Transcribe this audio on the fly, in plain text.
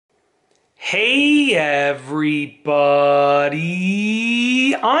Hey everybody,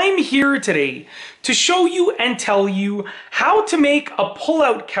 I'm here today to show you and tell you how to make a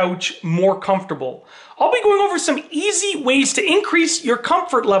pull-out couch more comfortable. I'll be going over some easy ways to increase your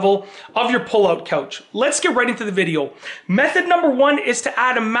comfort level of your pull-out couch. Let's get right into the video. Method number one is to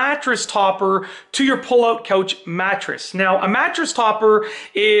add a mattress topper to your pull-out couch mattress. Now, a mattress topper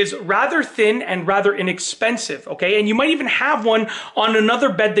is rather thin and rather inexpensive, okay? And you might even have one on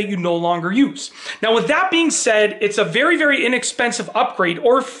another bed that you no longer use. Now, with that being said, it's a very, very inexpensive upgrade,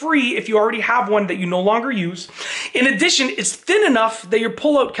 or free if you already have one that you no longer use. In addition, it's thin enough that your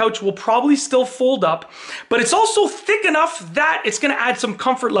pull-out couch will probably still fold up, but it's also thick enough that it's going to add some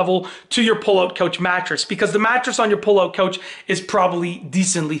comfort level to your pull-out couch mattress, because the mattress on your pull-out couch is probably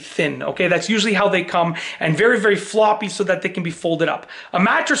decently thin, okay? That's usually how they come, and very, very floppy so that they can be folded up. A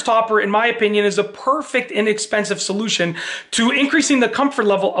mattress topper, in my opinion, is a perfect inexpensive solution to increasing the comfort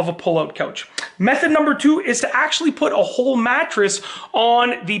level of a pull-out couch. Method number two is to actually put a whole mattress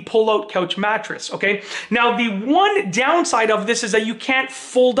on the pull-out couch mattress, okay? Now, the one downside of this is that you can't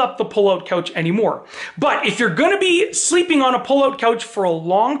fold up the pull-out couch anymore. But if you're going to be sleeping on a pull-out couch for a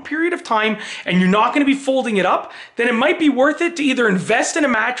long period of time and you're not going to be folding it up, then it might be worth it to either invest in a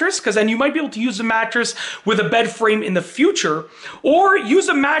mattress, because then you might be able to use the mattress with a bed frame in the future, or use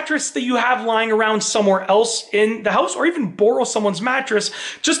a mattress that you have lying around somewhere else in the house, or even borrow someone's mattress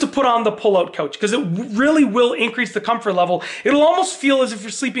just to put on the pull-out couch, because it really will increase the comfort level. It'll almost feel as if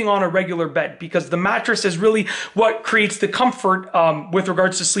you're sleeping on a regular bed, because the mattress is really what creates the comfort with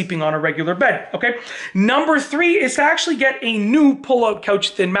regards to sleeping on a regular bed, okay? Number three is to actually get a new pull-out couch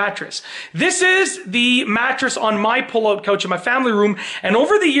thin mattress. This is the mattress on my pull-out couch in my family room, and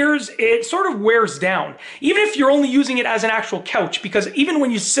over the years, it sort of wears down. Even if you're only using it as an actual couch, because even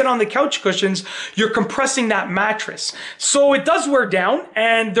when you sit on the couch cushions, you're compressing that mattress. So it does wear down,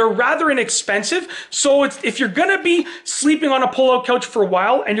 and they're rather inexpensive. So if you're gonna be sleeping on a pull-out couch for a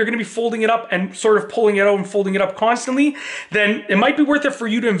while, and you're gonna be folding it up and sort of pulling it out and folding it up constantly, then it might be worth it for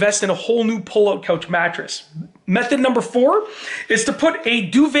you to invest in a whole new pull-out couch mattress. Method number four is to put a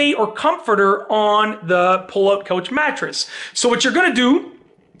duvet or comforter on the pull-out couch mattress. So what you're gonna do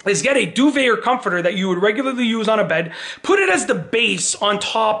is get a duvet or comforter that you would regularly use on a bed, put it as the base on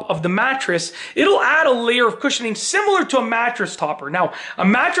top of the mattress. It'll add a layer of cushioning similar to a mattress topper. Now, a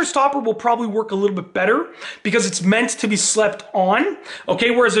mattress topper will probably work a little bit better because it's meant to be slept on,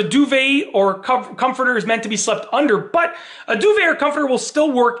 okay? Whereas a duvet or comforter is meant to be slept under, but a duvet or comforter will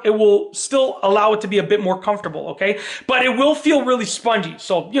still work. It will still allow it to be a bit more comfortable, okay? But it will feel really spongy.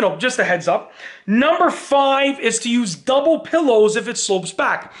 So, you know, just a heads up. Number five is to use double pillows if it slopes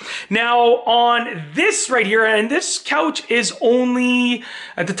back. Now, on this right here, and this couch is only,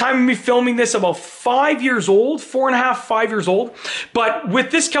 at the time of me filming this, about 5 years old, 4.5, 5 years old. But with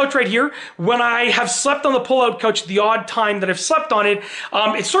this couch right here, when I have slept on the pull-out couch, the odd time that I've slept on it,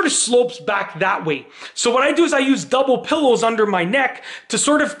 it sort of slopes back that way. So what I do is I use double pillows under my neck to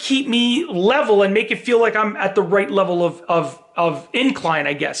sort of keep me level and make it feel like I'm at the right level of incline,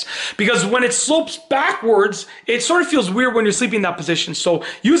 I guess. Because when it slopes backwards, it sort of feels weird when you're sleeping in that position. So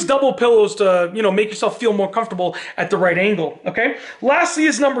use double pillows to, you know, make yourself feel more comfortable at the right angle, okay? Lastly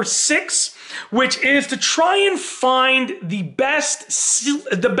is number six, which is to try and find the best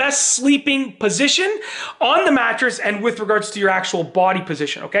sleeping position on the mattress and with regards to your actual body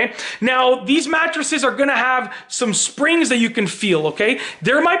position, okay? Now, these mattresses are gonna have some springs that you can feel, okay?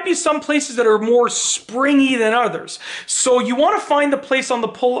 There might be some places that are more springy than others. So you wanna find the place on the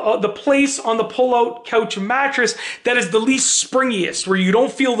pull-out couch mattress that is the least springiest, where you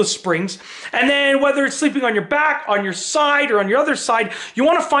don't feel the springs. And then whether it's sleeping on your back, on your side, or on your other side, you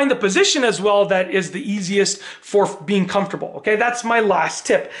wanna find the position as well that is the easiest for being comfortable, okay? That's my last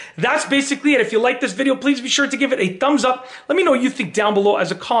tip. That's basically it. If you like this video, please be sure to give it a thumbs up. Let me know what you think down below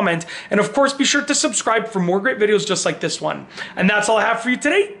as a comment. And of course, be sure to subscribe for more great videos just like this one. And that's all I have for you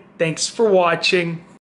today. Thanks for watching.